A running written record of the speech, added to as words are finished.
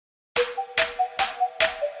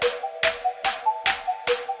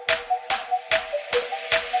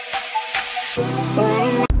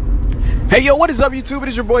Hey yo, what is up YouTube? It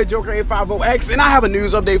is your boy Joker850X, and I have a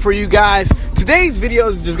news update for you guys. Today's video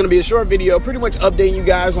is just going to be a short video, pretty much updating you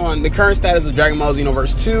guys on the current status of Dragon Ball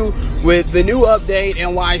Xenoverse 2 with the new update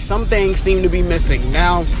and why some things seem to be missing.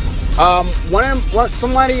 Now,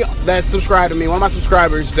 somebody that subscribed to me, one of my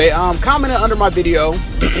subscribers, they commented under my video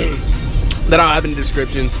that I'll have in the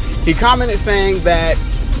description. He commented saying that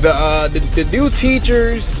the new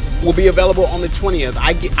teachers will be available on the 20th.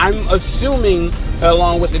 I'm assuming that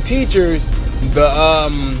along with the teachers,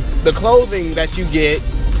 the clothing that you get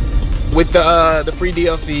with the free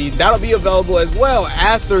DLC, that'll be available as well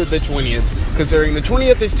after the 20th, considering the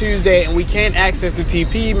 20th is Tuesday and we can't access the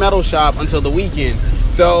TP metal shop until the weekend.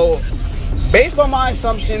 So based on my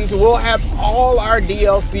assumptions, we'll have all our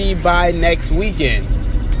DLC by next weekend.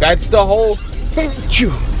 That's the whole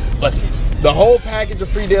the whole package of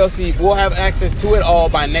free DLC. We'll have access to it all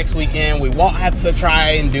by next weekend. We won't have to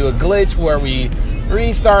try and do a glitch where we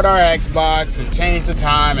restart our Xbox and change the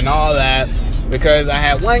time and all that, because I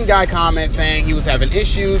had one guy comment saying he was having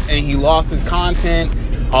issues and he lost his content,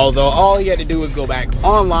 although all he had to do was go back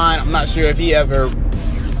online. I'm not sure if he ever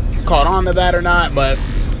caught on to that or not, but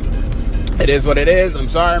it is what it is. I'm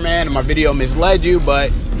sorry, man, my video misled you,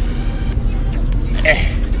 but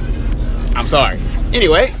I'm sorry.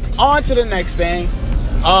 Anyway, on to the next thing.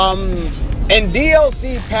 In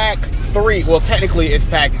DLC pack 3, well, technically it's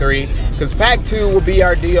pack 3, because pack 2 will be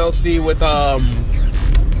our DLC with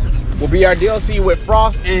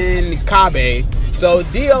Frost and Kabe. So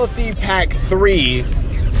DLC pack 3,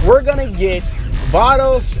 we're gonna get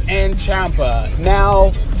Vados and Champa.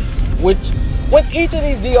 Now, with each of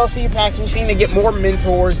these DLC packs, we seem to get more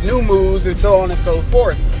mentors, new moves, and so on and so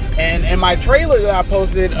forth. And in my trailer that I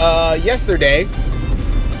posted yesterday,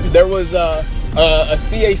 there was a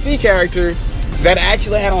CAC character that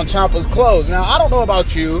actually had on Champa's clothes. Now, I don't know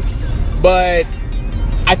about you, but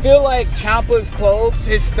I feel like Champa's clothes,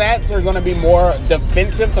 his stats are going to be more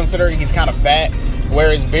defensive considering he's kind of fat,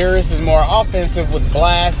 whereas Beerus is more offensive with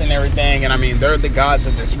blast and everything. And I mean, they're the gods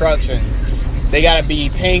of destruction. They got to be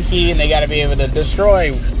tanky and they got to be able to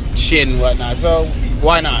destroy shit and whatnot. So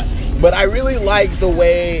why not? But I really like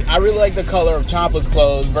the color of Champa's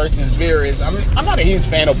clothes versus Beerus. I'm not a huge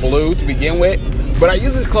fan of blue to begin with, but I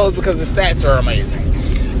use his clothes because the stats are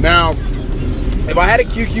amazing. Now, if I had a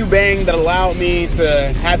QQ bang that allowed me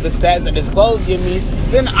to have the stats that his clothes give me,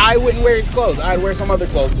 then I wouldn't wear his clothes. I'd wear some other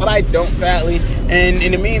clothes, but I don't, sadly. And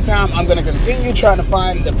in the meantime, I'm going to continue trying to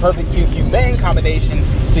find the perfect QQ bang combination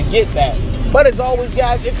to get that. But as always,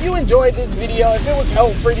 guys, if you enjoyed this video, if it was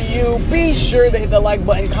helpful to you, be sure to hit the like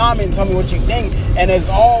button, comment, and tell me what you think. And as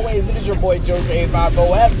always, it is your boy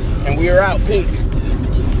Joker850X, and we are out. Peace.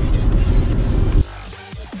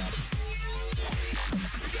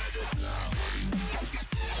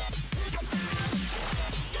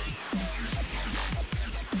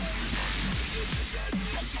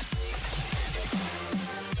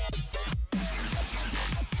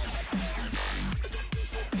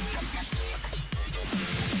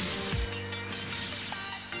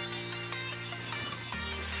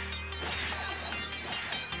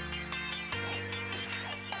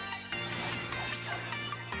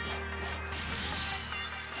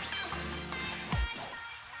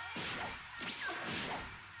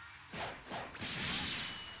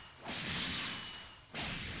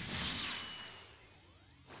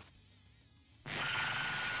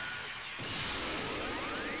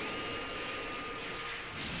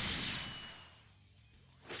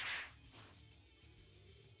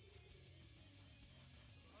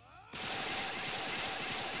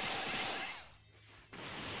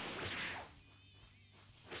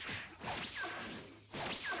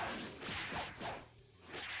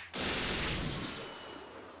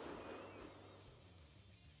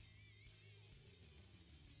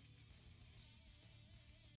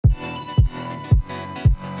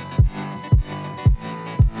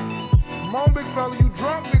 Come on, big fella, you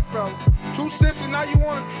drunk, big fella. 2 sips and now you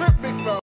want to trip, big fella.